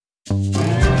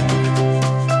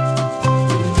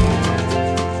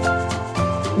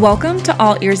Welcome to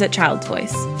All Ears at Child's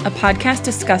Voice, a podcast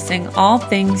discussing all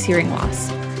things hearing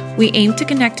loss. We aim to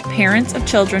connect parents of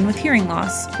children with hearing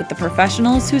loss with the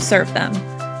professionals who serve them.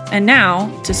 And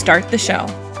now, to start the show.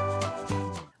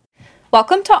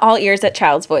 Welcome to All Ears at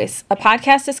Child's Voice, a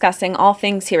podcast discussing all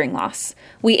things hearing loss.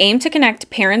 We aim to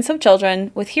connect parents of children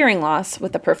with hearing loss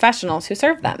with the professionals who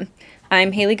serve them.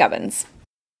 I'm Haley Gubbins.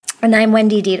 And I'm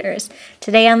Wendy Dieters.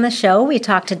 Today on the show, we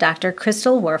talk to Dr.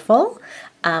 Crystal Werfel.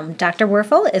 Dr.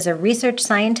 Werfel is a research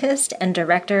scientist and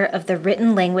director of the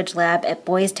Written Language Lab at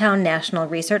Boys Town National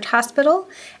Research Hospital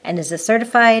and is a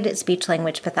certified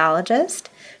speech-language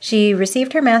pathologist. She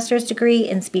received her master's degree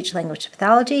in speech-language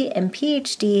pathology and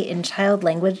PhD in child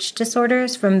language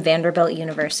disorders from Vanderbilt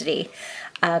University.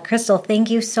 Crystal, thank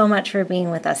you so much for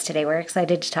being with us today. We're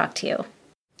excited to talk to you.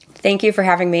 Thank you for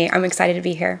having me. I'm excited to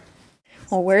be here.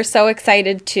 Well, we're so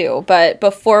excited too. But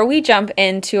before we jump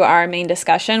into our main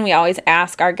discussion, we always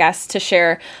ask our guests to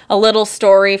share a little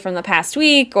story from the past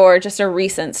week or just a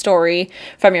recent story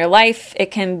from your life.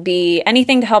 It can be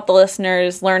anything to help the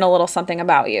listeners learn a little something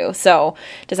about you. So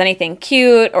does anything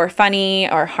cute or funny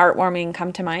or heartwarming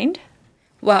come to mind?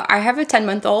 Well, I have a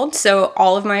 10-month-old, so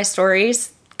all of my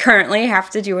stories currently have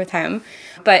to do with him.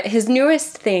 But his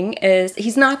newest thing is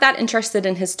he's not that interested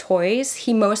in his toys.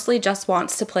 He mostly just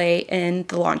wants to play in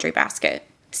the laundry basket.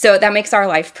 So that makes our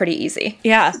life pretty easy.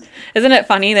 Yeah. Isn't it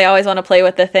funny? They always want to play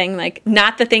with the thing, like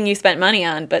not the thing you spent money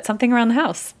on, but something around the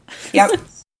house. Yep.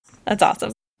 That's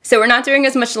awesome. So we're not doing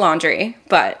as much laundry,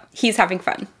 but he's having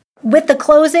fun. With the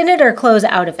clothes in it or clothes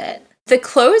out of it? The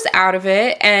clothes out of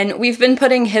it, and we've been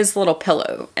putting his little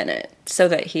pillow in it so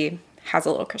that he has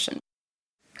a little cushion.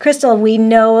 Crystal, we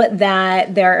know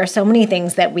that there are so many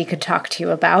things that we could talk to you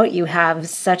about. You have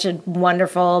such a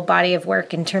wonderful body of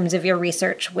work in terms of your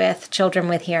research with children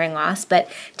with hearing loss, but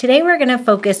today we're going to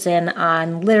focus in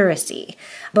on literacy.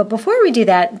 But before we do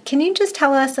that, can you just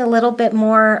tell us a little bit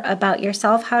more about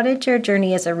yourself? How did your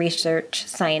journey as a research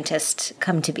scientist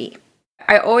come to be?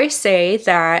 I always say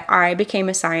that I became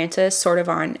a scientist sort of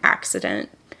on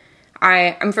accident.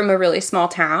 I'm from a really small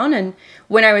town, and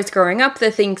when I was growing up, the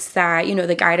things that,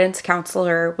 the guidance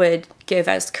counselor would give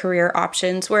as career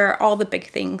options were all the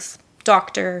big things: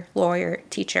 doctor, lawyer,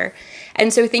 teacher.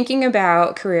 And so thinking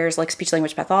about careers like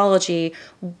speech-language pathology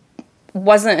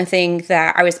wasn't a thing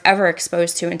that I was ever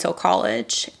exposed to until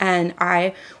college. And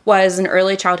I was an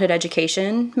early childhood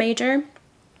education major.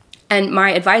 And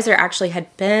my advisor actually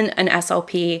had been an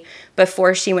SLP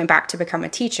before she went back to become a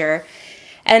teacher.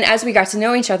 And as we got to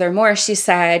know each other more, she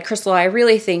said, "Crystal, I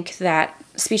really think that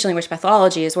speech-language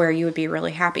pathology is where you would be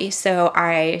really happy." So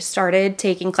I started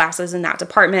taking classes in that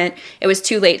department. It was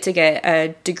too late to get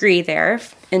a degree there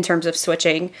in terms of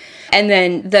switching. And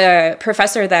then the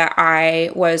professor that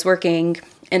I was working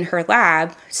in her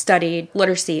lab studied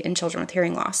literacy in children with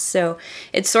hearing loss. So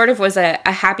it sort of was a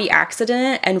happy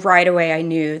accident. And right away, I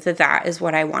knew that that is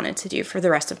what I wanted to do for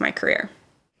the rest of my career.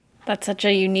 That's such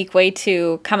a unique way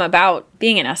to come about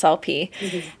being an SLP.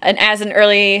 Mm-hmm. And as an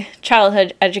early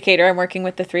childhood educator, I'm working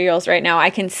with the 3-year-olds right now.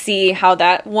 I can see how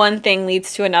that one thing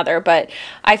leads to another, but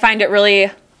I find it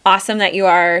really awesome that you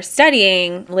are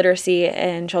studying literacy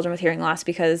in children with hearing loss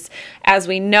because, as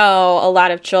we know, a lot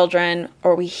of children,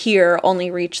 or we hear, only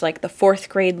reach like the 4th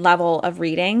grade level of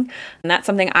reading. And that's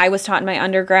something I was taught in my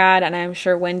undergrad, and I'm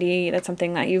sure, Wendy, that's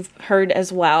something that you've heard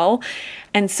as well.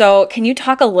 And so can you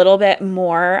talk a little bit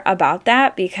more about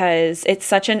that? Because it's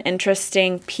such an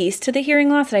interesting piece to the hearing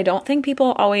loss that I don't think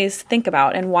people always think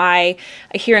about, and why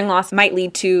a hearing loss might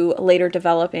lead to later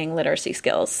developing literacy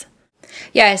skills.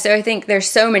 Yeah, so I think there's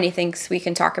so many things we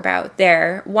can talk about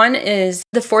there. One is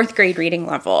the 4th grade reading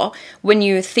level. When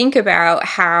you think about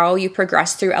how you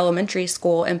progress through elementary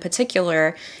school in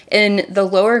particular, in the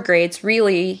lower grades,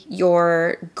 really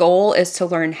your goal is to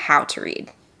learn how to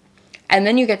read. And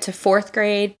then you get to 4th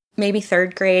grade, maybe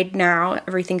 3rd grade now,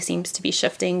 everything seems to be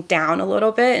shifting down a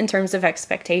little bit in terms of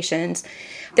expectations.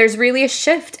 There's really a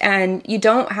shift, and you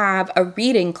don't have a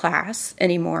reading class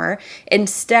anymore.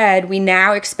 Instead, we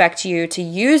now expect you to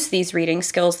use these reading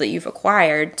skills that you've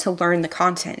acquired to learn the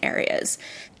content areas.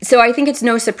 So I think it's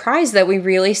no surprise that we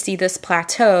really see this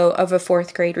plateau of a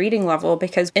 4th grade reading level,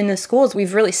 because in the schools,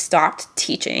 we've really stopped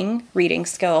teaching reading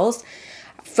skills.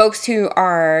 Folks who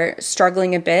are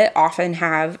struggling a bit often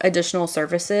have additional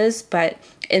services, but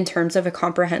in terms of a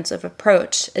comprehensive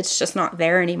approach, it's just not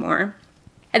there anymore.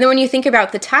 And then when you think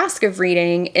about the task of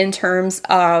reading in terms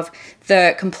of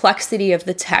the complexity of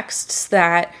the texts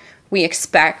that we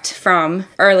expect from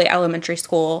early elementary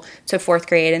school to 4th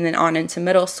grade and then on into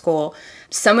middle school,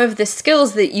 some of the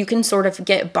skills that you can sort of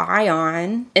get by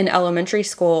on in elementary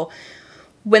school,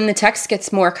 when the text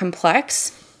gets more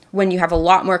complex, when you have a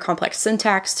lot more complex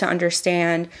syntax to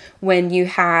understand, when you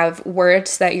have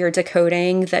words that you're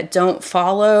decoding that don't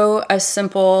follow a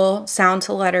simple sound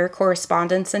to letter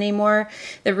correspondence anymore,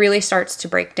 that really starts to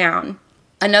break down.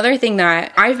 Another thing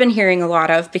that I've been hearing a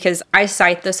lot of, because I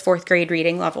cite this 4th grade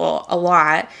reading level a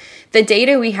lot, the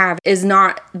data we have is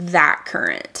not that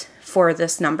current for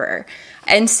this number.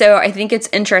 And so I think it's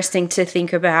interesting to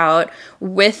think about,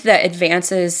 with the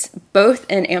advances both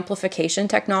in amplification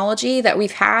technology that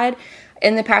we've had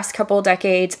in the past couple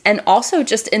decades, and also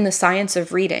just in the science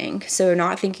of reading. So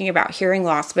not thinking about hearing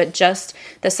loss, but just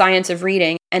the science of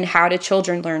reading and how do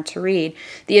children learn to read.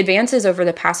 The advances over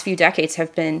the past few decades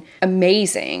have been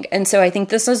amazing. And so I think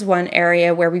this is one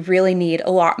area where we really need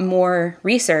a lot more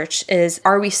research is,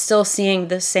 are we still seeing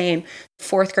the same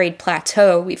 4th grade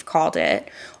plateau, we've called it,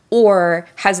 or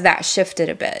has that shifted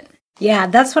a bit? Yeah,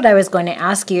 that's what I was going to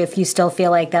ask you, if you still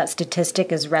feel like that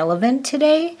statistic is relevant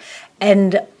today.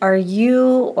 And are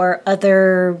you or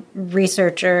other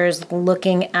researchers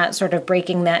looking at sort of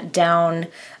breaking that down,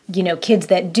 kids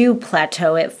that do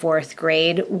plateau at 4th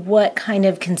grade, what kind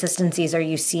of consistencies are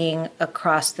you seeing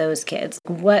across those kids?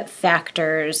 What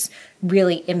factors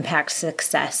really impact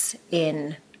success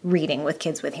in reading with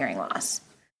kids with hearing loss?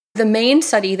 The main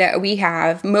study that we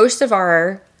have, most of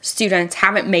our students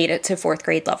haven't made it to 4th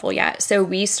grade level yet. So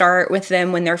we start with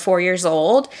them when they're 4 years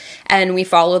old and we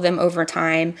follow them over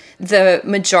time. The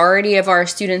majority of our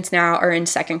students now are in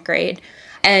 2nd grade.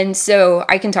 And so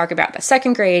I can talk about the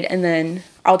 2nd grade and then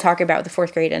I'll talk about the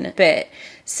 4th grade in a bit.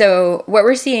 So what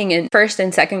we're seeing in 1st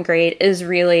and 2nd grade is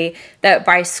really that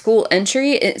by school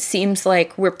entry, it seems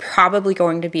like we're probably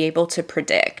going to be able to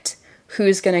predict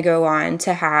who's going to go on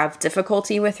to have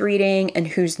difficulty with reading and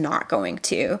who's not going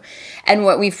to. And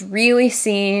what we've really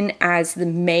seen as the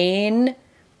main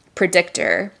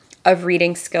predictor of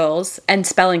reading skills and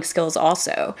spelling skills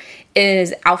also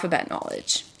is alphabet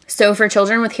knowledge. So for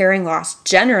children with hearing loss,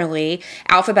 generally,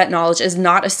 alphabet knowledge is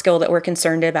not a skill that we're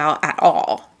concerned about at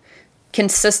all.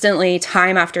 Consistently,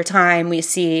 time after time, we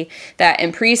see that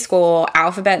in preschool,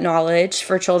 alphabet knowledge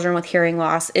for children with hearing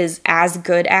loss is as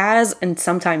good as, and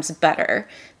sometimes better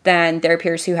than, their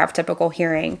peers who have typical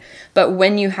hearing. But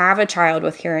when you have a child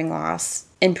with hearing loss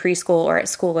in preschool or at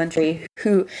school entry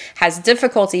who has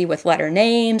difficulty with letter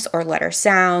names or letter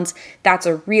sounds, that's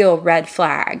a real red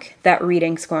flag that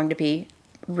reading's going to be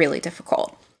really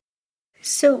difficult.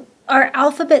 So are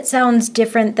alphabet sounds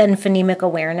different than phonemic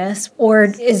awareness, or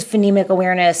is phonemic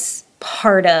awareness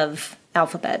part of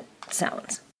alphabet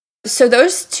sounds? So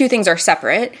those two things are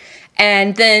separate.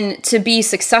 And then to be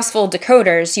successful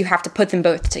decoders, you have to put them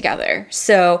both together.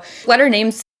 So letter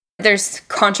names, there's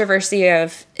controversy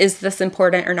of, is this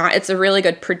important or not? It's a really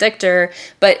good predictor,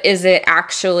 but is it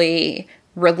actually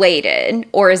related,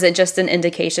 or is it just an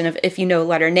indication of, if you know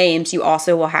letter names, you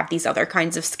also will have these other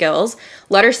kinds of skills?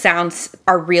 Letter sounds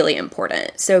are really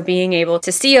important. So being able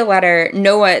to see a letter,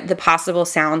 know what the possible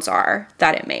sounds are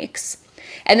that it makes.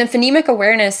 And then phonemic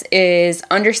awareness is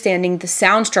understanding the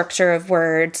sound structure of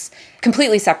words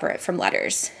completely separate from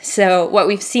letters. So what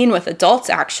we've seen with adults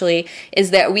actually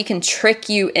is that we can trick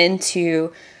you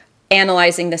into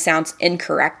analyzing the sounds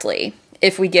incorrectly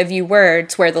if we give you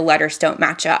words where the letters don't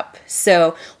match up.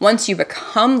 So once you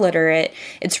become literate,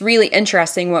 it's really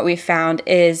interesting. What we found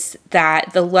is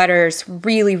that the letters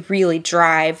really, really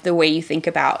drive the way you think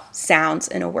about sounds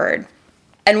in a word.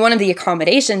 And one of the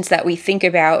accommodations that we think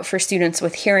about for students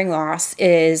with hearing loss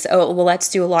is, let's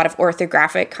do a lot of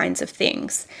orthographic kinds of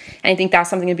things. And I think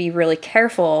that's something to be really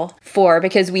careful for,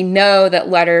 because we know that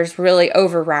letters really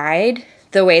override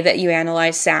the way that you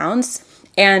analyze sounds.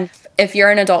 And if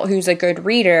you're an adult who's a good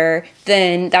reader,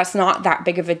 then that's not that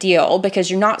big of a deal,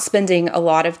 because you're not spending a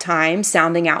lot of time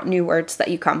sounding out new words that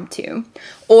you come to.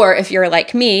 Or if you're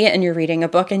like me and you're reading a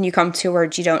book and you come to a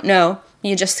word you don't know,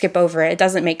 you just skip over it. It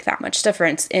doesn't make that much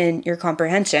difference in your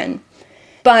comprehension.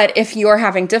 But if you're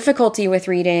having difficulty with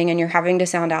reading and you're having to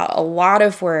sound out a lot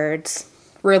of words,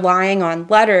 relying on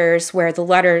letters where the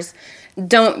letters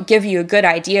don't give you a good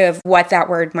idea of what that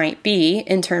word might be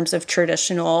in terms of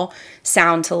traditional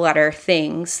sound to letter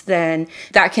things, then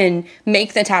that can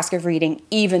make the task of reading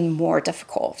even more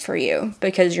difficult for you,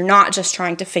 because you're not just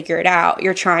trying to figure it out,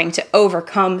 you're trying to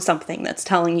overcome something that's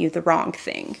telling you the wrong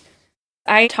thing.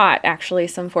 I taught actually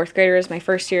some 4th graders my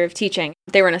first year of teaching.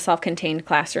 They were in a self-contained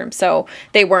classroom, so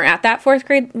they weren't at that 4th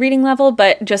grade reading level,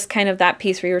 but just kind of that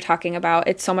piece where you were talking about,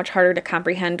 it's so much harder to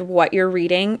comprehend what you're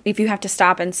reading if you have to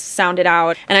stop and sound it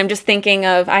out. And I'm just thinking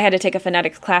of, I had to take a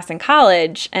phonetics class in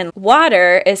college, and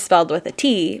water is spelled with a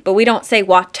T, but we don't say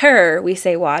water, we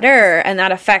say water, and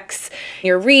that affects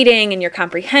your reading and your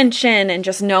comprehension, and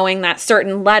just knowing that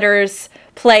certain letters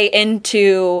play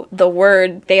into the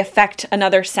word, they affect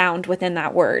another sound within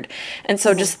that word. And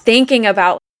so just thinking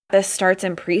about this starts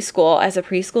in preschool. As a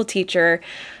preschool teacher,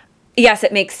 yes,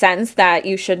 it makes sense that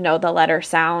you should know the letter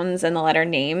sounds and the letter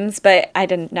names, but I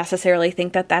didn't necessarily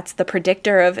think that that's the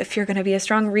predictor of if you're going to be a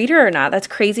strong reader or not. That's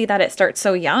crazy that it starts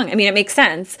so young. I mean, it makes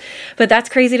sense, but that's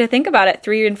crazy to think about at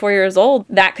 3 and 4 years old.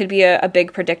 That could be a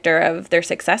big predictor of their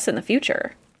success in the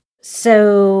future.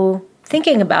 So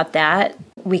thinking about that,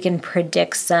 we can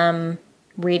predict some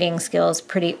reading skills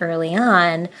pretty early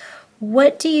on.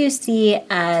 What do you see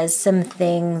as some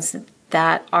things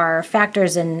that are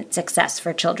factors in success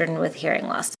for children with hearing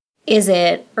loss? Is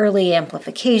it early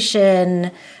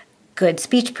amplification, good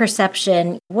speech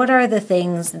perception? What are the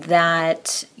things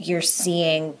that you're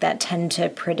seeing that tend to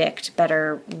predict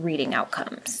better reading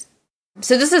outcomes?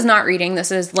 So this is not reading,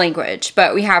 this is language,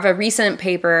 but we have a recent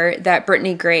paper that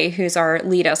Brittany Gray, who's our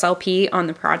lead SLP on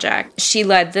the project, she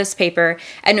led this paper,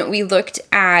 and we looked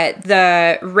at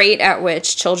the rate at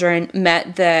which children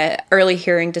met the early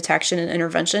hearing detection and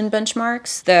intervention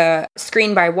benchmarks, the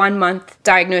screen by 1 month,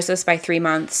 diagnosis by 3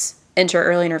 months, enter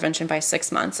early intervention by 6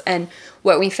 months. And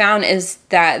what we found is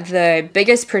that the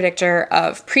biggest predictor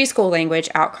of preschool language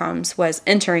outcomes was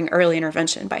entering early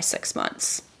intervention by 6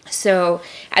 months. So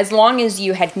as long as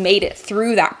you had made it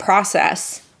through that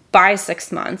process by 6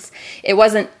 months, it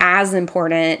wasn't as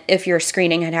important if your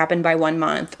screening had happened by 1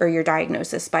 month or your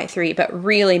diagnosis by 3, but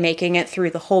really making it through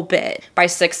the whole bit by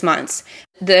 6 months.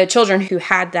 The children who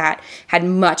had that had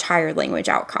much higher language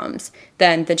outcomes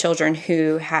than the children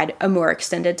who had a more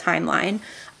extended timeline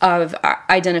of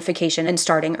identification and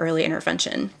starting early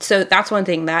intervention. So that's one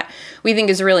thing that we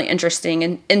think is really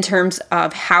interesting in terms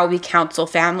of how we counsel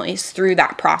families through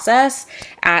that process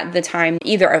at the time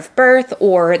either of birth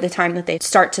or the time that they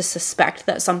start to suspect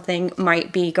that something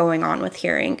might be going on with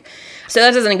hearing. So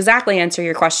that doesn't exactly answer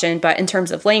your question, but in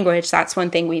terms of language, that's one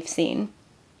thing we've seen.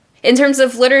 In terms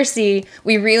of literacy,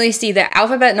 we really see that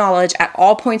alphabet knowledge at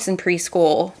all points in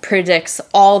preschool predicts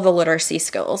all the literacy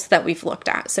skills that we've looked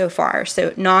at so far.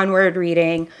 So non-word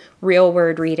reading, real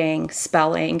word reading,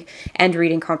 spelling, and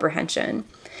reading comprehension.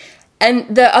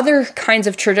 And the other kinds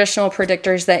of traditional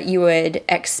predictors that you would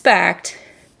expect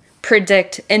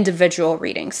predict individual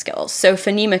reading skills. So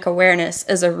phonemic awareness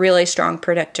is a really strong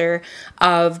predictor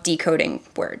of decoding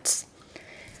words.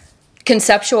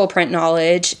 Conceptual print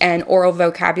knowledge and oral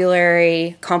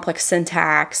vocabulary, complex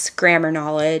syntax, grammar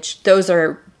knowledge, those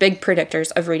are big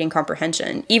predictors of reading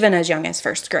comprehension, even as young as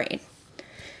first grade.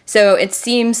 So it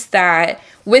seems that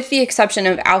with the exception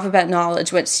of alphabet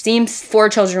knowledge, which seems for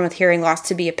children with hearing loss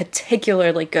to be a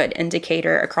particularly good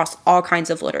indicator across all kinds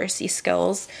of literacy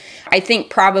skills, I think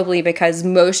probably because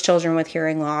most children with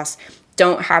hearing loss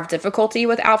don't have difficulty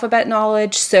with alphabet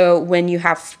knowledge. So when you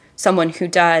have someone who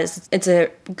does, it's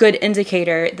a good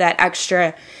indicator that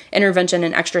extra intervention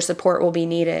and extra support will be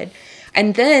needed.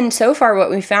 And then so far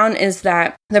what we found is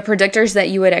that the predictors that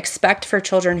you would expect for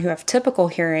children who have typical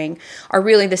hearing are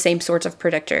really the same sorts of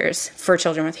predictors for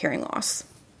children with hearing loss.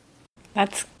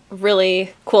 That's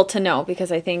really cool to know,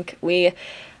 because I think we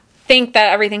think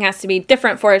that everything has to be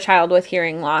different for a child with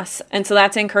hearing loss. And so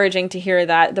that's encouraging to hear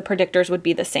that the predictors would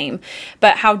be the same.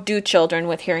 But how do children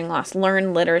with hearing loss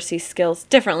learn literacy skills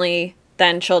differently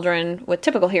than children with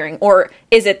typical hearing? Or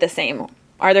is it the same?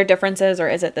 Are there differences, or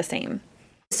is it the same?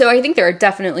 So I think there are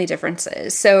definitely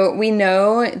differences. So we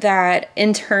know that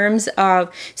in terms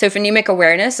of, so phonemic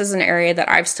awareness is an area that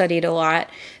I've studied a lot.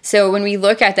 So when we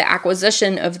look at the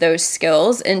acquisition of those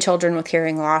skills in children with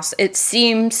hearing loss, it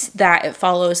seems that it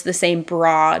follows the same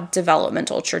broad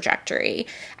developmental trajectory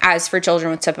as for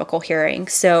children with typical hearing.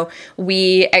 So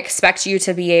we expect you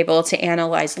to be able to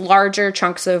analyze larger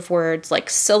chunks of words like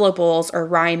syllables or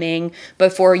rhyming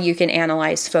before you can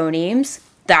analyze phonemes.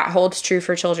 That holds true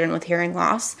for children with hearing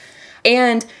loss.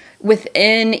 And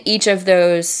within each of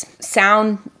those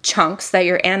sound chunks that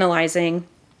you're analyzing,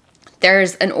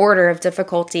 there's an order of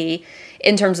difficulty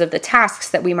in terms of the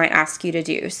tasks that we might ask you to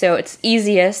do. So it's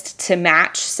easiest to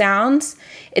match sounds.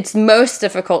 It's most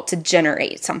difficult to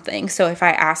generate something. So if I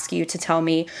ask you to tell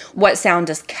me, what sound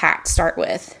does cat start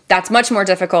with? That's much more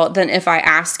difficult than if I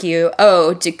ask you,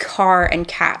 oh, do car and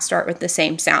cat start with the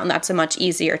same sound? That's a much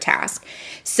easier task.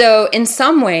 So in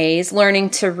some ways, learning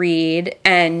to read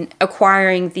and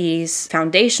acquiring these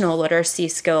foundational literacy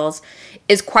skills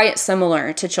is quite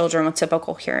similar to children with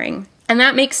typical hearing. And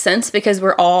that makes sense because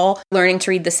we're all learning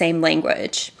to read the same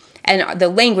language. And the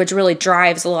language really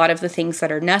drives a lot of the things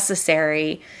that are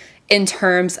necessary in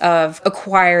terms of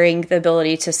acquiring the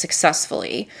ability to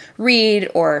successfully read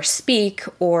or speak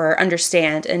or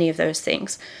understand any of those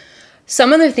things.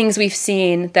 Some of the things we've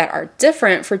seen that are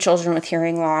different for children with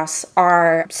hearing loss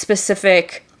are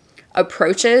specific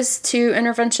approaches to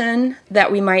intervention that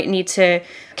we might need to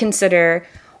consider.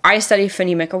 I study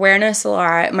phonemic awareness a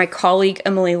lot. My colleague,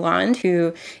 Emily Lund,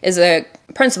 who is a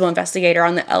principal investigator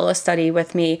on the ELLA study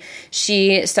with me,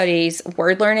 she studies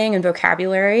word learning and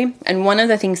vocabulary. And one of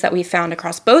the things that we found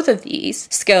across both of these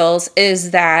skills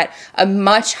is that a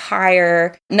much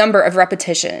higher number of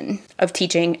repetition of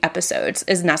teaching episodes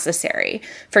is necessary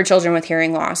for children with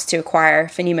hearing loss to acquire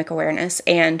phonemic awareness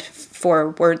and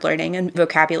for word learning and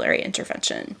vocabulary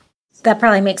intervention. That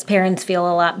probably makes parents feel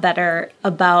a lot better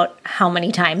about how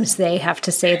many times they have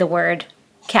to say the word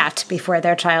cat before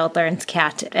their child learns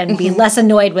cat, and be less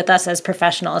annoyed with us as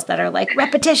professionals that are like,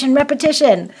 repetition,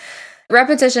 repetition.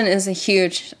 Repetition is a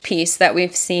huge piece that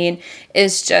we've seen,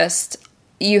 is just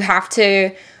you have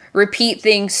to repeat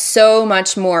things so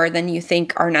much more than you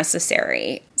think are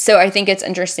necessary. So I think it's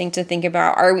interesting to think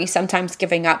about, are we sometimes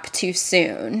giving up too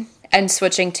soon and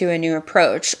switching to a new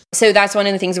approach? So that's one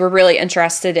of the things we're really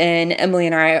interested in. Emily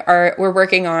and we're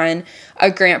working on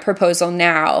a grant proposal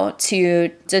now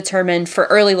to determine for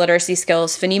early literacy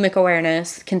skills, phonemic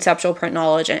awareness, conceptual print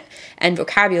knowledge, and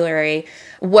vocabulary,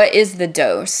 what is the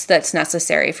dose that's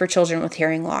necessary for children with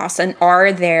hearing loss? And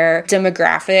are there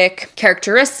demographic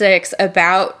characteristics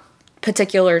about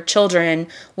particular children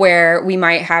where we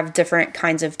might have different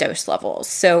kinds of dose levels?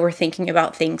 So we're thinking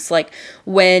about things like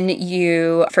when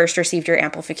you first received your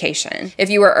amplification. If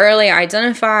you were early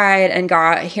identified and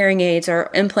got hearing aids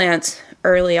or implants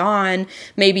early on,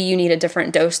 maybe you need a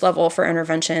different dose level for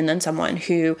intervention than someone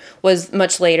who was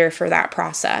much later for that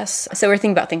process. So we're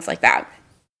thinking about things like that.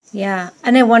 Yeah.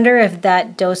 And I wonder if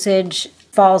that dosage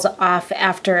falls off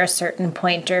after a certain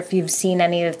point, or if you've seen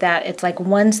any of that. It's like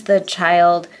once the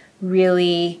child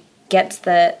really gets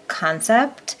the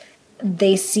concept,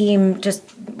 they seem, just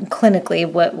clinically,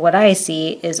 what I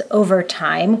see is over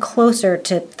time, closer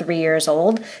to 3 years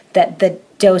old, that the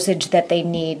dosage that they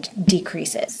need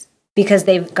decreases because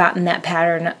they've gotten that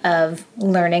pattern of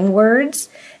learning words,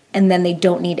 and then they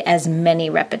don't need as many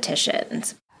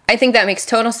repetitions. I think that makes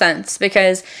total sense,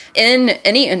 because in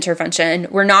any intervention,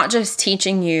 we're not just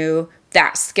teaching you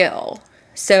that skill.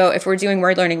 So if we're doing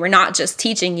word learning, we're not just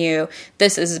teaching you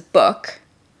this is a book.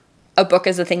 A book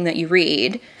is a thing that you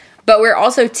read. But we're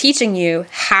also teaching you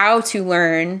how to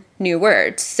learn new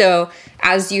words. So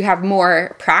as you have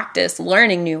more practice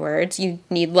learning new words, you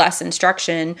need less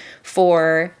instruction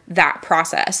for that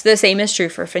process. The same is true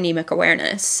for phonemic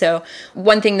awareness. So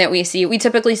one thing that we see, we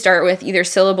typically start with either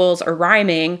syllables or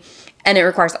rhyming, and it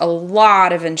requires a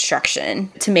lot of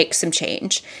instruction to make some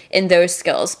change in those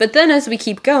skills. But then as we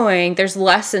keep going, there's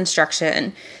less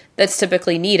instruction that's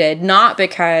typically needed, not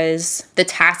because the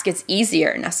task is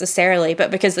easier necessarily,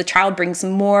 but because the child brings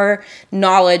more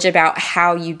knowledge about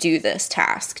how you do this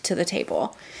task to the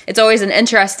table. It's always an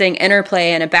interesting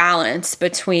interplay and a balance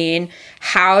between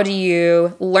how do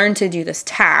you learn to do this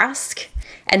task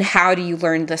and how do you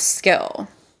learn the skill.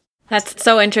 That's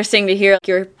so interesting to hear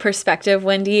your perspective,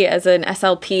 Wendy, as an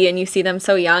SLP, and you see them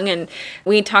so young. And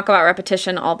we talk about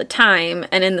repetition all the time.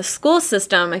 And in the school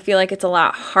system, I feel like it's a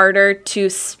lot harder to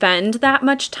spend that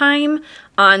much time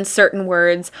on certain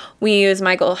words. We use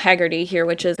Michael Haggerty here,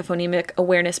 which is a phonemic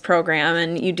awareness program,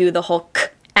 and you do the whole k,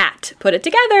 at, put it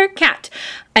together, cat.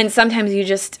 And sometimes you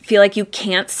just feel like you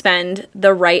can't spend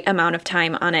the right amount of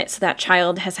time on it so that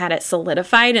child has had it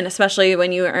solidified. And especially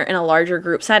when you are in a larger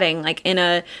group setting, like in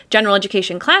a general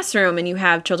education classroom, and you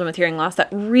have children with hearing loss that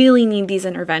really need these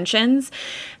interventions,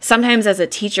 sometimes as a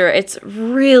teacher, it's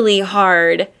really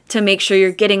hard to make sure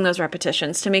you're getting those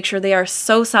repetitions, to make sure they are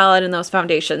so solid in those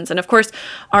foundations. And of course,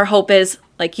 our hope is,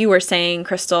 like you were saying,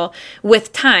 Crystal,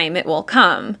 with time it will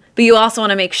come. But you also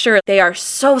want to make sure they are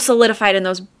so solidified in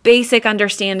those basic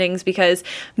understandings, because,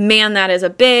 man, that is a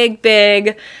big,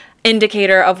 big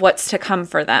indicator of what's to come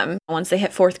for them. Once they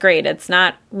hit 4th grade, it's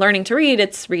not learning to read,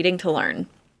 it's reading to learn.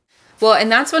 Well,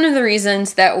 and that's one of the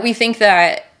reasons that we think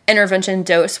that intervention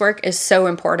dose work is so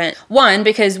important. One,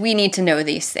 because we need to know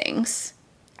these things.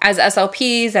 As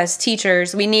SLPs, as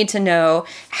teachers, we need to know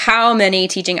how many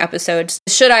teaching episodes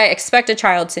should I expect a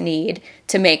child to need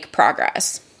to make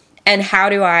progress? And how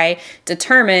do I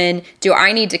determine, do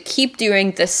I need to keep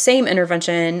doing the same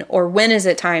intervention, or when is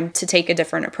it time to take a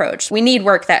different approach? We need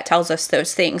work that tells us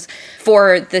those things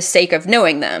for the sake of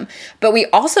knowing them. But we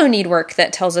also need work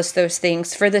that tells us those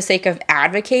things for the sake of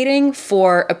advocating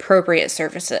for appropriate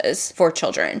services for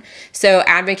children. So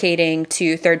advocating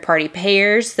to third-party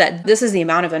payers that this is the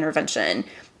amount of intervention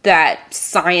that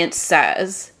science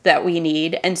says that we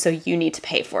need, and so you need to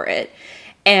pay for it.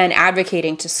 And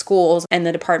advocating to schools and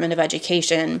the Department of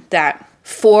Education that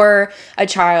for a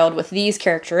child with these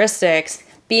characteristics,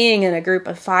 being in a group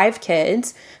of 5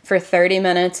 kids for 30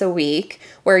 minutes a week,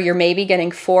 where you're maybe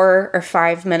getting 4 or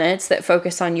 5 minutes that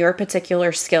focus on your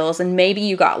particular skills, and maybe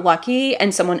you got lucky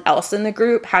and someone else in the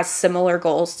group has similar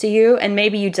goals to you, and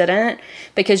maybe you didn't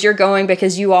because you're going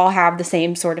because you all have the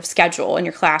same sort of schedule in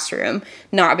your classroom,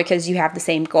 not because you have the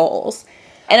same goals.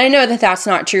 And I know that that's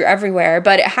not true everywhere,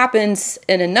 but it happens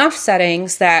in enough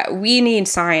settings that we need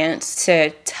science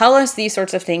to tell us these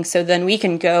sorts of things so then we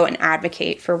can go and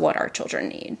advocate for what our children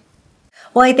need.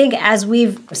 Well, I think as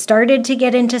we've started to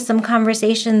get into some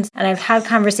conversations, and I've had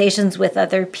conversations with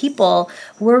other people,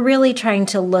 we're really trying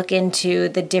to look into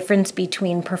the difference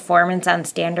between performance on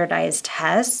standardized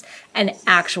tests and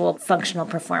actual functional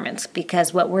performance.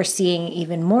 Because what we're seeing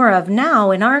even more of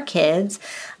now in our kids,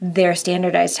 their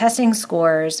standardized testing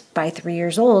scores by 3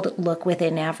 years old look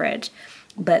within average.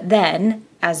 But then,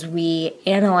 as we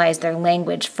analyze their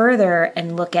language further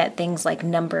and look at things like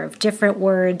number of different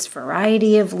words,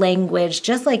 variety of language,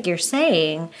 just like you're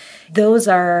saying, those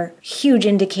are huge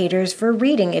indicators for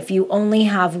reading. If you only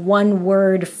have one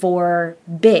word for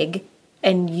big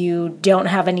and you don't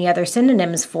have any other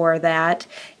synonyms for that,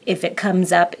 if it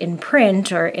comes up in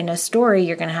print or in a story,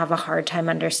 you're going to have a hard time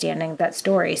understanding that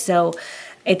story. So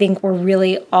I think we're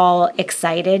really all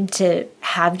excited to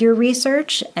have your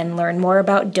research and learn more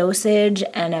about dosage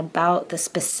and about the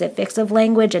specifics of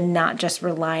language and not just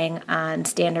relying on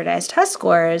standardized test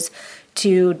scores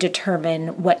to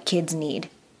determine what kids need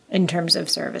in terms of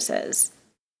services.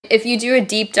 If you do a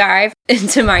deep dive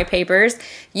into my papers,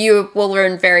 you will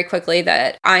learn very quickly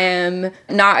that I am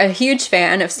not a huge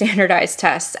fan of standardized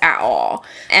tests at all.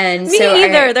 And Me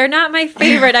either. They're not my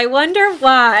favorite. I wonder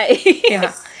why.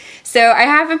 Yeah. So I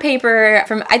have a paper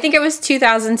from, I think it was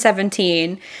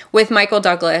 2017 with Michael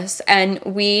Douglas, and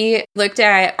we looked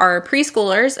at our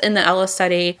preschoolers in the Ella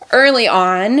study early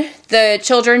on, the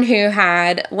children who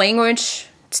had language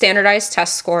standardized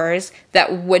test scores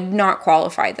that would not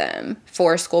qualify them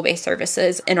for school-based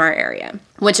services in our area,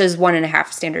 which is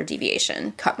 1.5 standard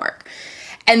deviation cut mark.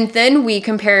 And then we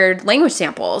compared language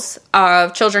samples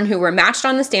of children who were matched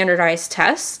on the standardized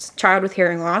test, child with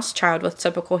hearing loss, child with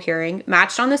typical hearing,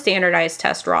 matched on the standardized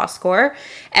test raw score.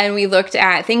 And we looked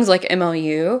at things like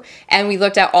MLU, and we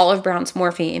looked at all of Brown's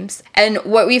morphemes. And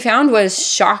what we found was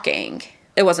shocking.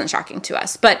 It wasn't shocking to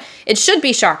us, but it should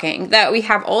be shocking that we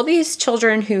have all these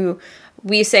children who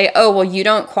we say, oh, well, you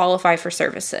don't qualify for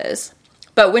services.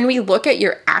 But when we look at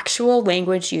your actual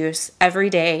language use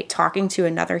every day talking to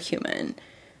another human,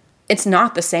 it's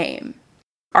not the same.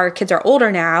 Our kids are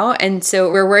older now, and so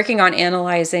we're working on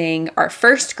analyzing our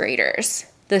first graders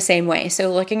the same way.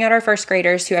 So looking at our first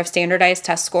graders who have standardized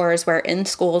test scores where in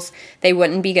schools they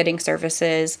wouldn't be getting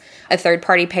services. A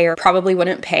third-party payer probably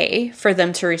wouldn't pay for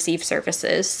them to receive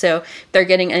services. So they're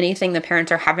getting anything the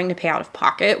parents are having to pay out of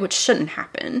pocket, which shouldn't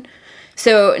happen.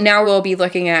 So now we'll be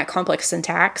looking at complex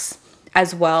syntax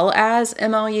as well as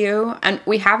MLU. And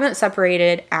we haven't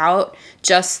separated out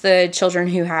just the children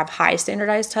who have high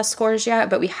standardized test scores yet,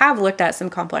 but we have looked at some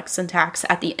complex syntax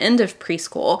at the end of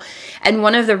preschool. And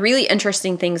one of the really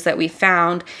interesting things that we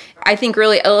found, I think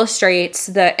really illustrates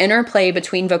the interplay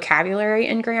between vocabulary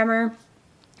and grammar.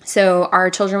 So our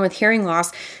children with hearing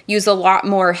loss use a lot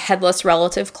more headless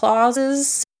relative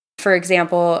clauses. For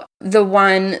example, the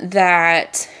one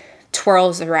that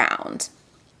twirls around.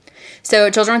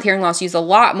 So children with hearing loss use a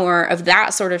lot more of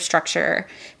that sort of structure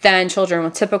than children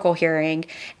with typical hearing.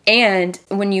 And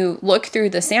when you look through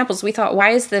the samples, we thought,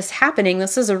 why is this happening?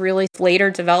 This is a really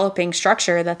later developing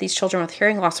structure that these children with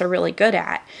hearing loss are really good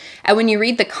at. And when you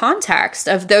read the context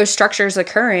of those structures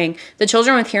occurring, the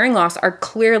children with hearing loss are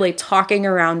clearly talking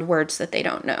around words that they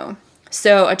don't know.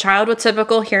 So a child with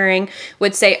typical hearing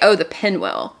would say, oh, the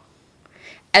pinwheel.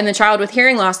 And the child with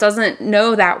hearing loss doesn't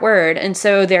know that word, and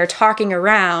so they're talking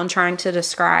around trying to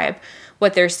describe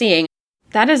what they're seeing.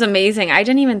 That is amazing. I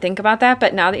didn't even think about that,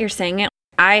 but now that you're saying it,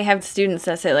 I have students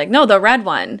that say, like, no, the red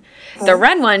one. The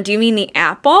red one, do you mean the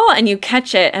apple? And you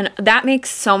catch it, and that makes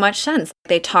so much sense.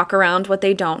 They talk around what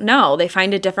they don't know. They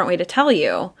find a different way to tell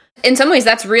you. In some ways,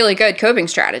 that's really good coping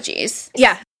strategies.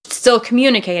 Yeah. Still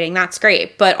communicating, that's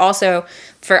great. But also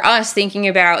for us, thinking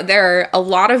about there are a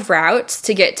lot of routes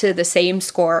to get to the same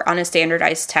score on a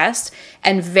standardized test,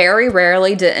 and very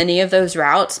rarely do any of those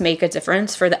routes make a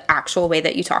difference for the actual way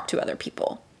that you talk to other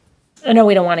people. I know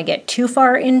we don't want to get too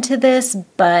far into this,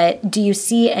 but do you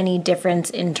see any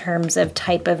difference in terms of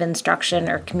type of instruction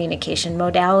or communication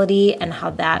modality and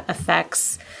how that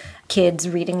affects kids'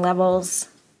 reading levels?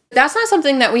 That's not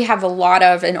something that we have a lot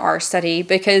of in our study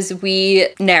because we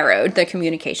narrowed the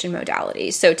communication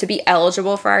modalities. So to be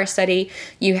eligible for our study,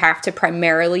 you have to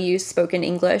primarily use spoken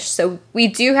English. So we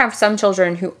do have some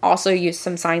children who also use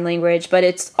some sign language, but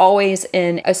it's always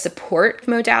in a support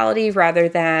modality rather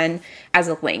than as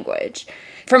a language.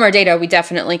 From our data, we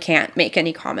definitely can't make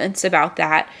any comments about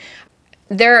that.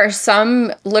 There are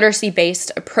some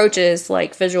literacy-based approaches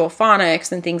like visual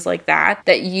phonics and things like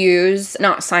that use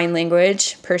not sign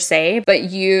language per se, but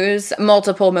use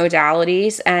multiple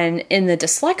modalities. And in the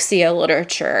dyslexia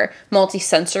literature,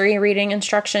 multisensory reading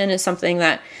instruction is something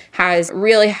that has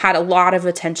really had a lot of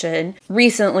attention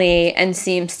recently and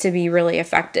seems to be really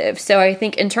effective. So I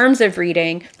think in terms of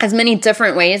reading, as many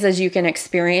different ways as you can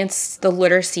experience the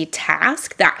literacy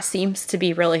task, that seems to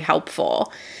be really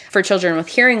helpful. For children with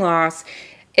hearing loss,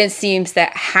 it seems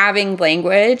that having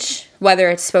language, whether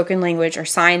it's spoken language or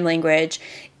sign language,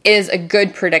 is a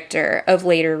good predictor of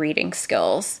later reading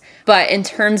skills. But in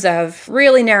terms of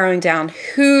really narrowing down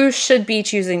who should be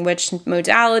choosing which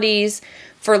modalities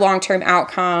for long-term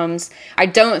outcomes, I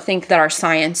don't think that our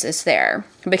science is there,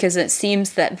 because it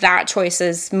seems that that choice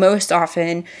is most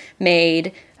often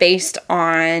made based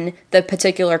on the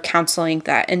particular counseling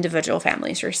that individual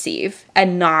families receive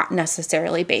and not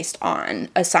necessarily based on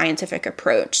a scientific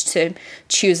approach to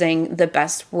choosing the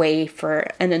best way for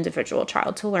an individual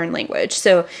child to learn language.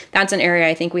 So that's an area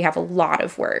I think we have a lot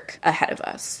of work ahead of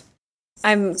us.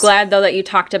 I'm glad, though, that you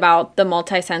talked about the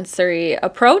multisensory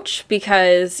approach,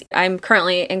 because I'm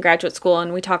currently in graduate school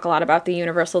and we talk a lot about the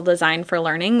universal design for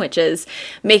learning, which is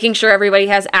making sure everybody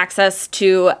has access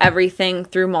to everything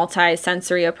through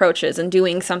multisensory approaches, and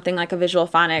doing something like a visual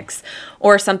phonics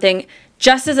or something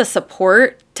just as a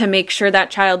support to make sure that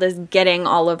child is getting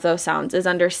all of those sounds, is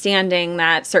understanding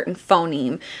that certain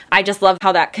phoneme. I just love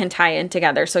how that can tie in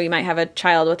together. So you might have a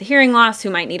child with a hearing loss who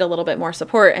might need a little bit more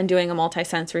support, and doing a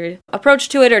multisensory approach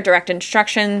to it or direct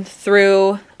instruction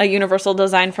through a universal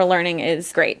design for learning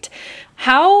is great.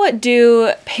 How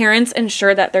do parents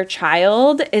ensure that their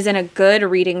child is in a good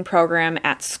reading program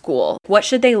at school? What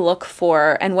should they look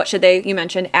for, and what should they, you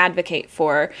mentioned, advocate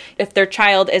for? If their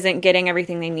child isn't getting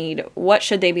everything they need, what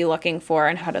should they be looking for,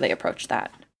 and how do they approach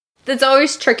that? That's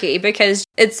always tricky, because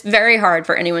it's very hard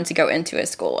for anyone to go into a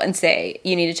school and say,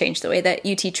 you need to change the way that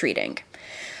you teach reading.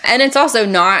 And it's also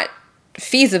not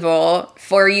feasible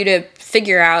for you to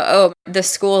figure out, oh, the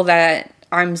school that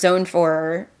I'm zoned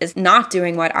for is not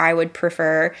doing what I would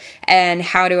prefer, and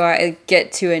how do I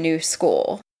get to a new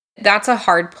school? That's a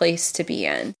hard place to be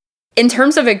in. In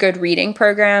terms of a good reading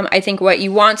program, I think what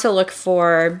you want to look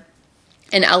for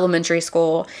in elementary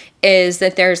school is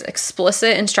that there's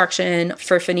explicit instruction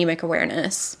for phonemic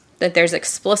awareness, that there's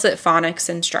explicit phonics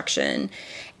instruction,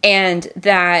 and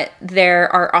that there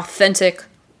are authentic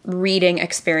reading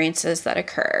experiences that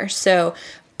occur. So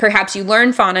perhaps you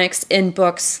learn phonics in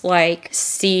books like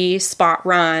See, Spot,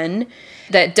 Run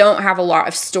that don't have a lot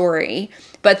of story,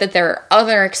 but that there are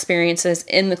other experiences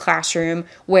in the classroom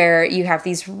where you have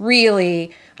these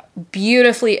really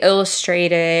beautifully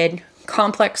illustrated,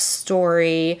 complex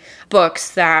story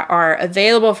books that are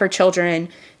available for children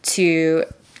to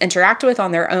interact with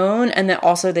on their own, and that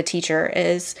also the teacher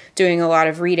is doing a lot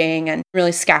of reading and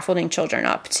really scaffolding children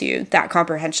up to that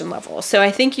comprehension level. So I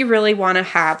think you really want to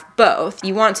have both.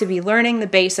 You want to be learning the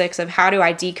basics of how do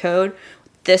I decode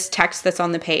this text that's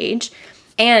on the page,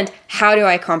 and how do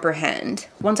I comprehend?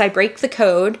 Once I break the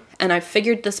code and I've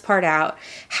figured this part out,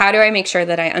 how do I make sure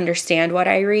that I understand what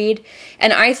I read?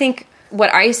 And I think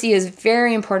what I see is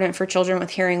very important for children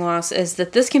with hearing loss is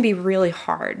that this can be really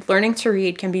hard. Learning to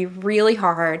read can be really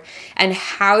hard. And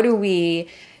how do we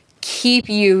keep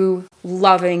you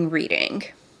loving reading,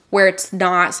 where it's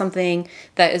not something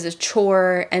that is a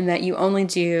chore and that you only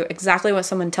do exactly what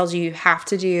someone tells you you have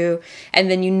to do, and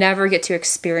then you never get to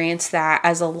experience that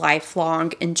as a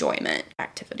lifelong enjoyment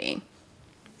activity?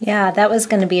 Yeah, that was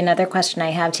going to be another question I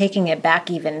have, taking it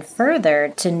back even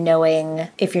further to knowing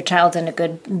if your child's in a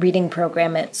good reading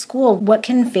program at school. What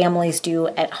can families do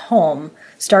at home,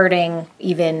 starting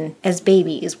even as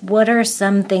babies? What are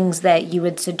some things that you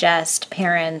would suggest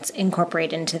parents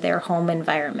incorporate into their home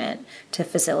environment to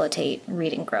facilitate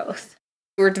reading growth?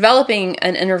 We're developing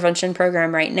an intervention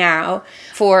program right now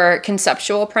for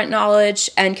conceptual print knowledge.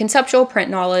 And conceptual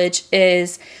print knowledge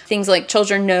is things like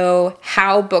children know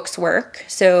how books work.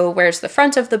 So where's the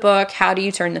front of the book? How do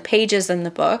you turn the pages in the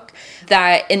book?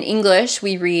 That in English,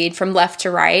 we read from left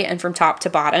to right and from top to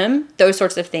bottom, those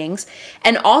sorts of things.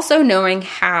 And also knowing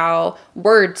how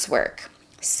words work.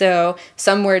 So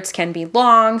some words can be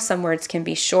long, some words can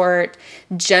be short.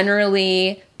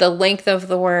 Generally, the length of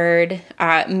the word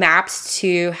maps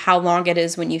to how long it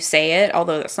is when you say it,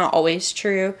 although that's not always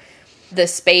true. The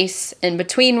space in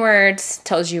between words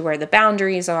tells you where the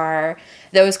boundaries are,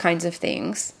 those kinds of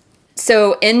things.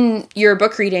 So in your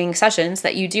book reading sessions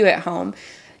that you do at home,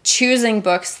 choosing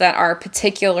books that are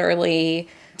particularly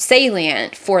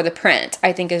salient for the print,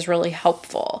 I think, is really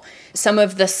helpful. Some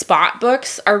of the spot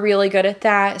books are really good at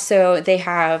that. So they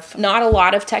have not a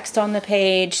lot of text on the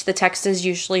page. The text is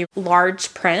usually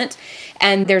large print,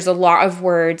 and there's a lot of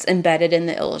words embedded in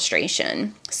the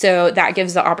illustration. So that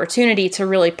gives the opportunity to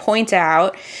really point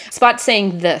out, Spot's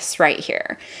saying this right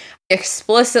here,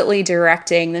 explicitly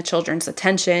directing the children's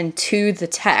attention to the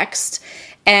text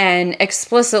and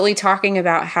explicitly talking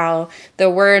about how the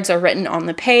words are written on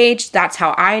the page. That's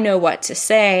how I know what to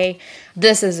say.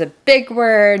 This is a big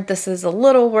word. This is a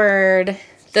little word.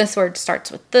 This word starts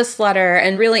with this letter,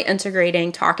 and really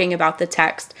integrating, talking about the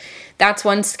text. That's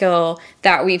one skill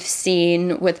that we've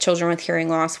seen with children with hearing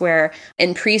loss, where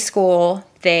in preschool,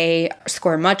 they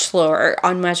score much lower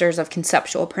on measures of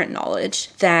conceptual print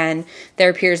knowledge than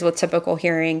their peers with typical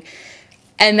hearing.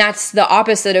 And that's the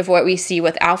opposite of what we see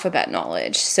with alphabet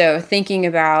knowledge. So thinking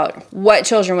about what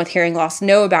children with hearing loss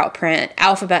know about print,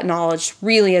 alphabet knowledge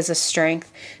really is a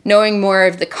strength. Knowing more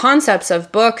of the concepts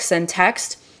of books and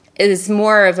text is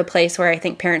more of a place where I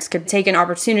think parents could take an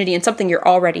opportunity, and something you're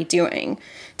already doing,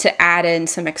 to add in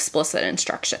some explicit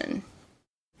instruction.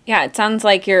 Yeah, it sounds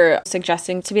like you're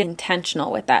suggesting to be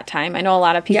intentional with that time. I know a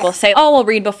lot of people say, oh, we'll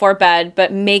read before bed,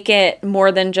 but make it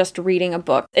more than just reading a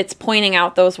book. It's pointing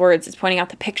out those words. It's pointing out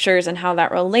the pictures and how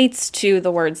that relates to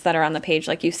the words that are on the page,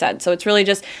 like you said. So it's really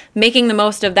just making the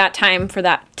most of that time for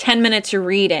that 10 minutes you're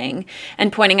reading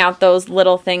and pointing out those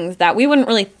little things that we wouldn't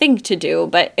really think to do,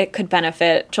 but it could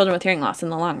benefit children with hearing loss in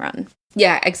the long run.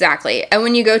 Yeah, exactly. And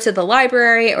when you go to the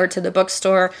library or to the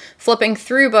bookstore, flipping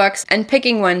through books and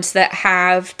picking ones that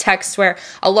have text, where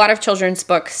a lot of children's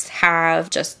books have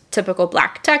just typical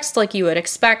black text like you would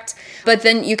expect. But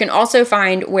then you can also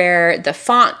find where the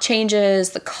font changes,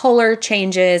 the color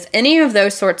changes, any of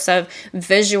those sorts of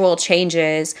visual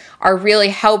changes are really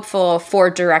helpful for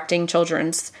directing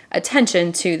children's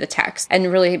attention to the text and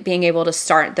really being able to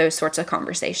start those sorts of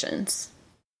conversations.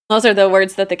 Those are the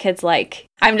words that the kids like.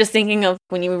 I'm just thinking of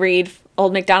when you read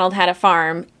Old MacDonald Had a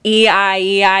Farm,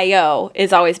 E-I-E-I-O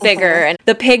is always bigger, and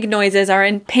the pig noises are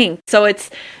in pink. So it's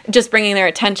just bringing their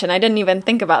attention. I didn't even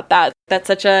think about that. That's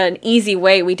such an easy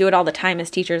way. We do it all the time as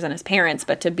teachers and as parents,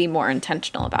 but to be more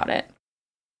intentional about it.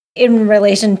 In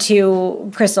relation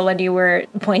to, Crystal, when you were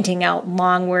pointing out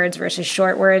long words versus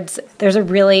short words, there's a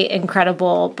really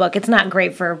incredible book. It's not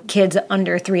great for kids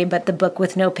under 3, but The Book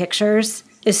with No Pictures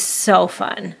is so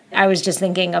fun. I was just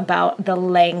thinking about the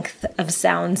length of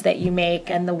sounds that you make,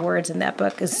 and the words in that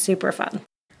book is super fun.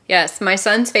 Yes, my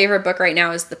son's favorite book right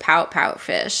now is The Pout Pout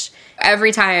Fish.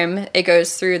 Every time it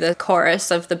goes through the chorus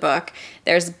of the book,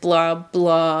 there's blub,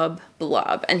 blub,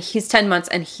 blub. And he's 10 months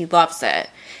and he loves it.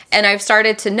 And I've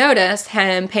started to notice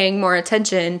him paying more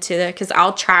attention to it, because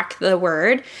I'll track the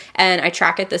word and I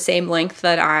track it the same length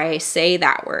that I say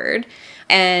that word.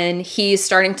 And he's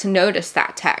starting to notice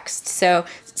that text. So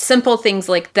simple things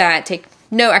like that take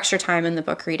no extra time in the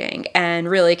book reading and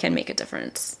really can make a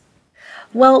difference.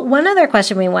 Well, one other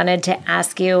question we wanted to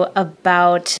ask you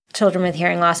about children with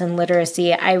hearing loss and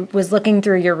literacy. I was looking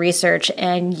through your research,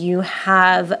 and you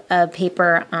have a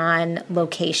paper on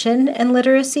location and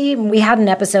literacy. We had an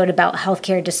episode about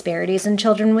healthcare disparities in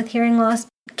children with hearing loss.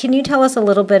 Can you tell us a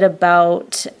little bit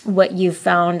about what you've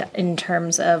found in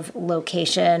terms of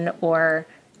location, or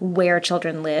where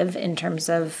children live in terms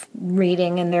of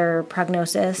reading and their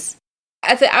prognosis?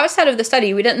 At the outset of the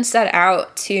study, we didn't set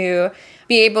out to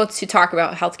be able to talk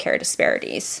about healthcare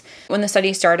disparities. When the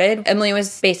study started, Emily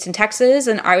was based in Texas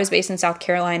and I was based in South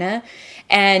Carolina,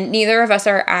 and neither of us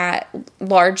are at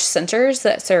large centers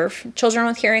that serve children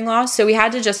with hearing loss. So we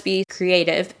had to just be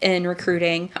creative in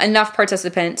recruiting enough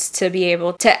participants to be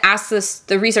able to ask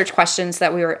the research questions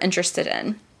that we were interested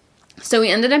in. So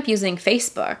we ended up using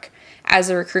Facebook as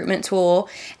a recruitment tool,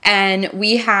 and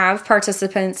we have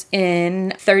participants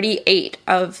in 38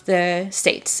 of the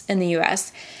states in the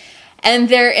U.S., and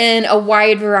they're in a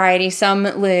wide variety. Some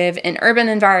live in urban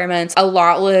environments, a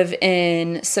lot live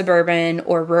in suburban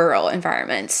or rural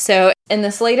environments. So in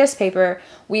this latest paper,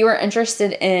 we were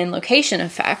interested in location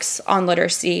effects on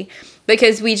literacy,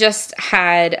 because we just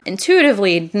had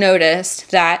intuitively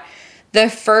noticed that the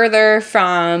further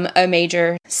from a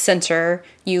major center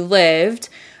you lived,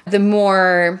 the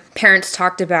more parents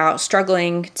talked about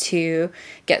struggling to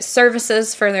get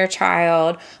services for their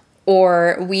child,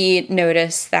 or we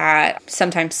noticed that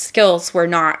sometimes skills were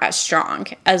not as strong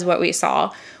as what we saw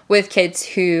with kids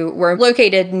who were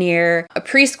located near a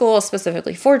preschool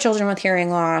specifically for children with hearing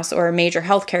loss or a major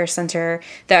healthcare center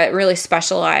that really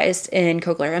specialized in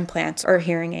cochlear implants or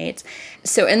hearing aids.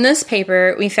 So in this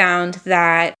paper, we found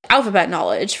that alphabet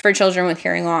knowledge for children with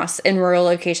hearing loss in rural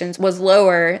locations was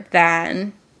lower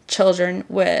than children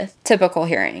with typical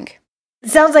hearing.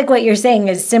 Sounds like what you're saying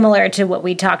is similar to what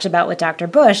we talked about with Dr.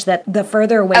 Bush, that the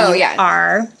further away you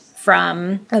are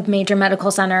from a major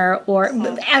medical center or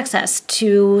access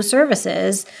to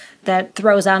services, that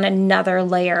throws on another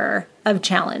layer of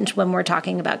challenge when we're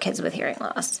talking about kids with hearing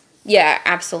loss. Yeah,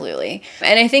 absolutely.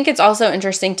 And I think it's also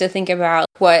interesting to think about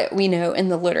what we know in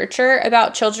the literature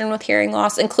about children with hearing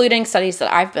loss, including studies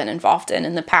that I've been involved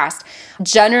in the past.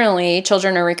 Generally,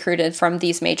 children are recruited from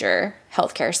these major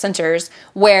healthcare centers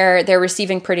where they're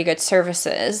receiving pretty good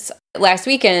services. Last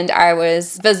weekend, I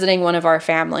was visiting one of our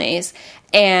families,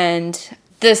 and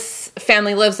this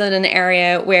family lives in an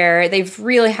area where they've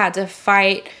really had to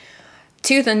fight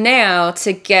tooth and nail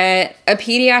to get a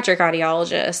pediatric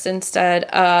audiologist instead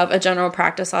of a general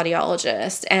practice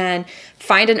audiologist, and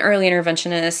find an early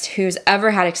interventionist who's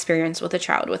ever had experience with a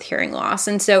child with hearing loss.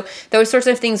 And so those sorts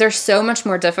of things are so much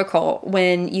more difficult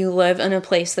when you live in a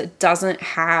place that doesn't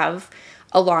have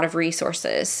a lot of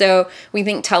resources. So we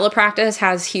think telepractice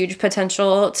has huge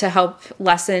potential to help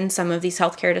lessen some of these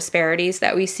healthcare disparities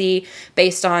that we see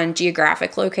based on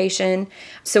geographic location.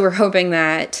 So we're hoping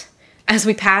that as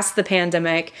we pass the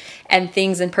pandemic and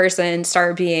things in person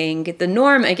start being the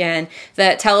norm again,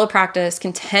 that telepractice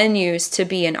continues to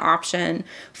be an option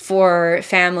for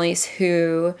families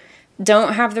who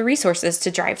don't have the resources to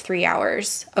drive 3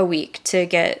 hours a week to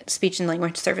get speech and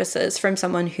language services from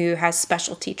someone who has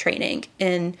specialty training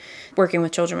in working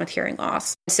with children with hearing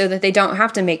loss, so that they don't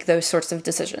have to make those sorts of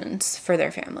decisions for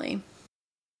their family.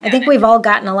 I think we've all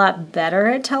gotten a lot better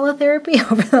at teletherapy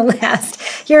over the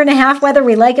last year and a half, whether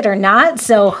we like it or not.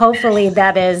 So hopefully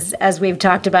that is, as we've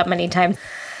talked about many times,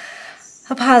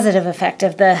 a positive effect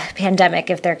of the pandemic,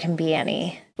 if there can be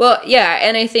any. Well, yeah,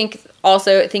 and I think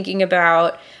also thinking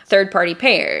about third-party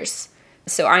payers.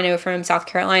 So I know from South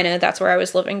Carolina, that's where I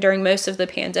was living during most of the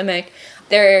pandemic,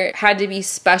 there had to be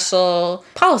special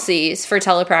policies for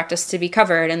telepractice to be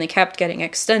covered, and they kept getting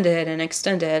extended and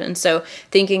extended. And so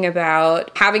thinking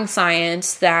about having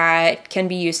science that can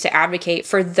be used to advocate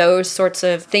for those sorts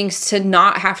of things to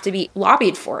not have to be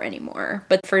lobbied for anymore,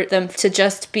 but for them to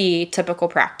just be typical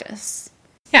practice.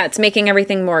 Yeah, it's making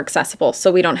everything more accessible so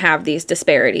we don't have these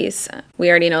disparities. We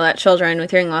already know that children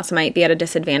with hearing loss might be at a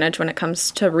disadvantage when it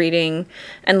comes to reading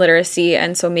and literacy,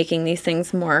 and so making these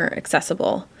things more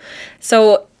accessible.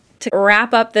 So to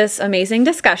wrap up this amazing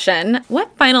discussion,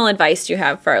 what final advice do you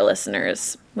have for our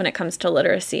listeners when it comes to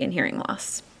literacy and hearing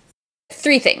loss?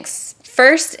 3 things.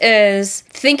 First is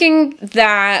thinking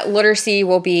that literacy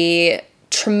will be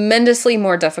tremendously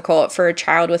more difficult for a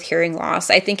child with hearing loss,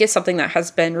 I think, is something that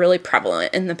has been really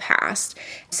prevalent in the past.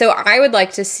 So I would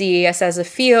like to see us as a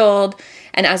field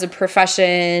and as a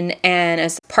profession and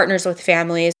as partners with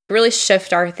families really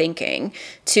shift our thinking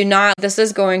to not, this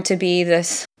is going to be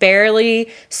this barely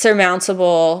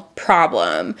surmountable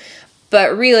problem,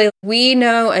 but really we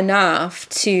know enough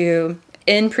to,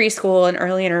 in preschool and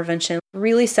early intervention,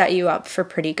 really set you up for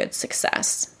pretty good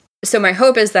success. So my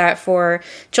hope is that for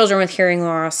children with hearing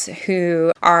loss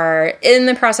who are in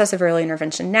the process of early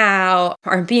intervention now,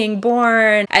 are being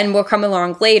born, and will come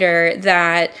along later,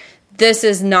 that this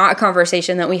is not a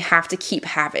conversation that we have to keep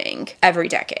having every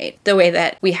decade, the way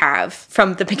that we have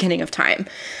from the beginning of time.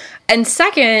 And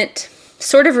second,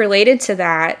 sort of related to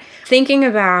that, thinking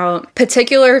about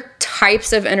particular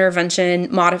types of intervention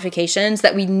modifications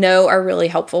that we know are really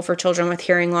helpful for children with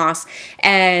hearing loss.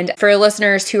 And for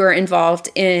listeners who are involved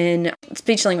in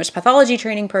speech language pathology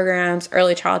training programs,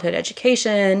 early childhood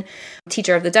education,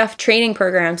 teacher of the deaf training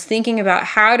programs, thinking about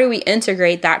how do we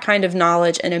integrate that kind of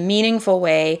knowledge in a meaningful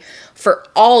way for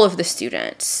all of the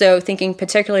students. So thinking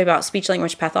particularly about speech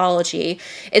language pathology,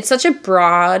 it's such a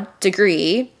broad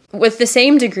degree. With the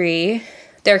same degree,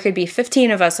 there could be 15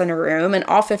 of us in a room, and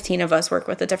all 15 of us work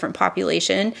with a different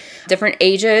population, different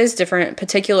ages, different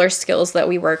particular skills that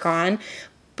we work on.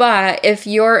 But if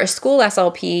you're a school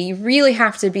SLP, you really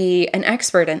have to be an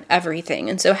expert in everything.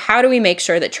 And so how do we make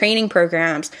sure that training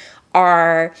programs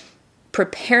are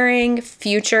preparing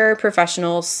future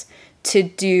professionals to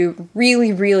do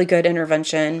really, really good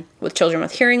intervention with children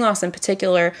with hearing loss in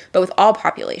particular, but with all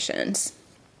populations?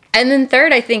 And then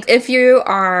third, I think if you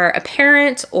are a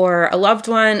parent or a loved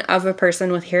one of a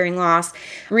person with hearing loss,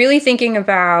 really thinking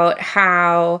about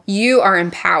how you are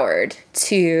empowered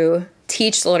to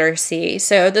teach literacy.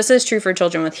 So this is true for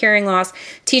children with hearing loss.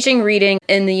 Teaching reading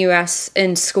in the US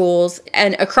in schools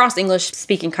and across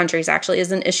English-speaking countries actually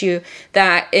is an issue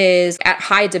that is at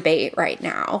high debate right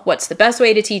now. What's the best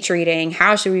way to teach reading?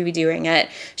 How should we be doing it?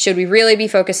 Should we really be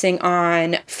focusing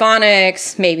on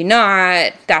phonics? Maybe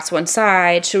not. That's one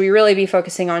side. Should we really be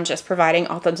focusing on just providing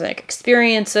authentic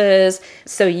experiences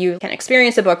so you can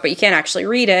experience a book, but you can't actually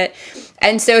read it?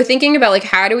 And so thinking about like,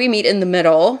 how do we meet in the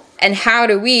middle? And how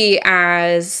do we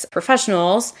as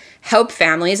professionals help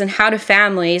families, and how do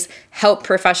families help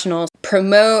professionals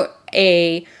promote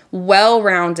a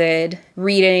well-rounded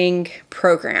reading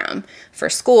program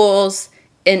for schools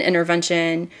in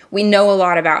intervention? We know a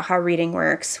lot about how reading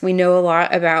works. We know a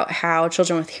lot about how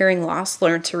children with hearing loss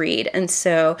learn to read. And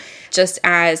so just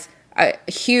as a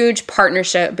huge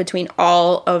partnership between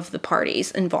all of the parties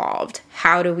involved,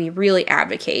 how do we really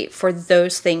advocate for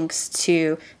those things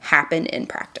to happen in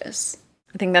practice?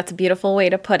 I think that's a beautiful way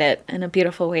to put it and a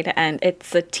beautiful way to end.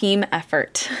 It's a team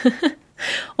effort.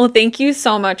 Well, thank you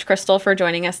so much, Crystal, for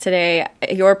joining us today.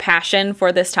 Your passion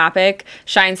for this topic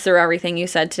shines through everything you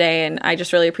said today, and I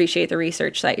just really appreciate the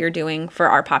research that you're doing for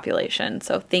our population.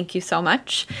 So thank you so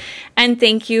much. And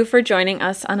thank you for joining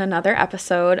us on another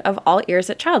episode of All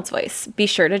Ears at Child's Voice. Be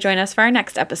sure to join us for our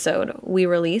next episode. We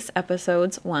release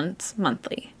episodes once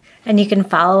monthly. And you can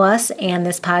follow us and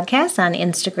this podcast on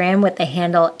Instagram with the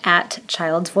handle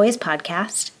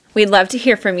 @ChildsVoicePodcast. We'd love to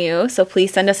hear from you, so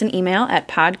please send us an email at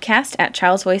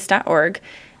podcast@childsvoice.org.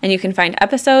 And you can find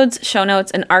episodes, show notes,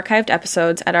 and archived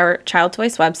episodes at our Child's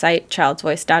Voice website,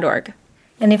 childsvoice.org.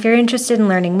 And if you're interested in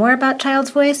learning more about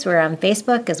Child's Voice, we're on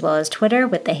Facebook as well as Twitter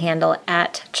with the handle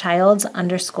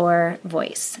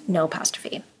 @childs_voice, no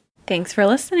apostrophe. Thanks for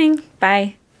listening.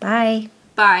 Bye. Bye.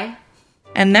 Bye.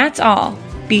 And that's all.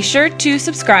 Be sure to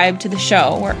subscribe to the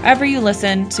show wherever you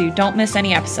listen so you don't miss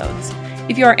any episodes.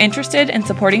 If you are interested in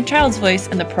supporting Child's Voice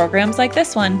and the programs like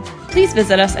this one, please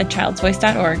visit us at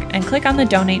childsvoice.org and click on the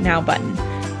Donate Now button.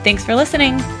 Thanks for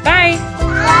listening. Bye!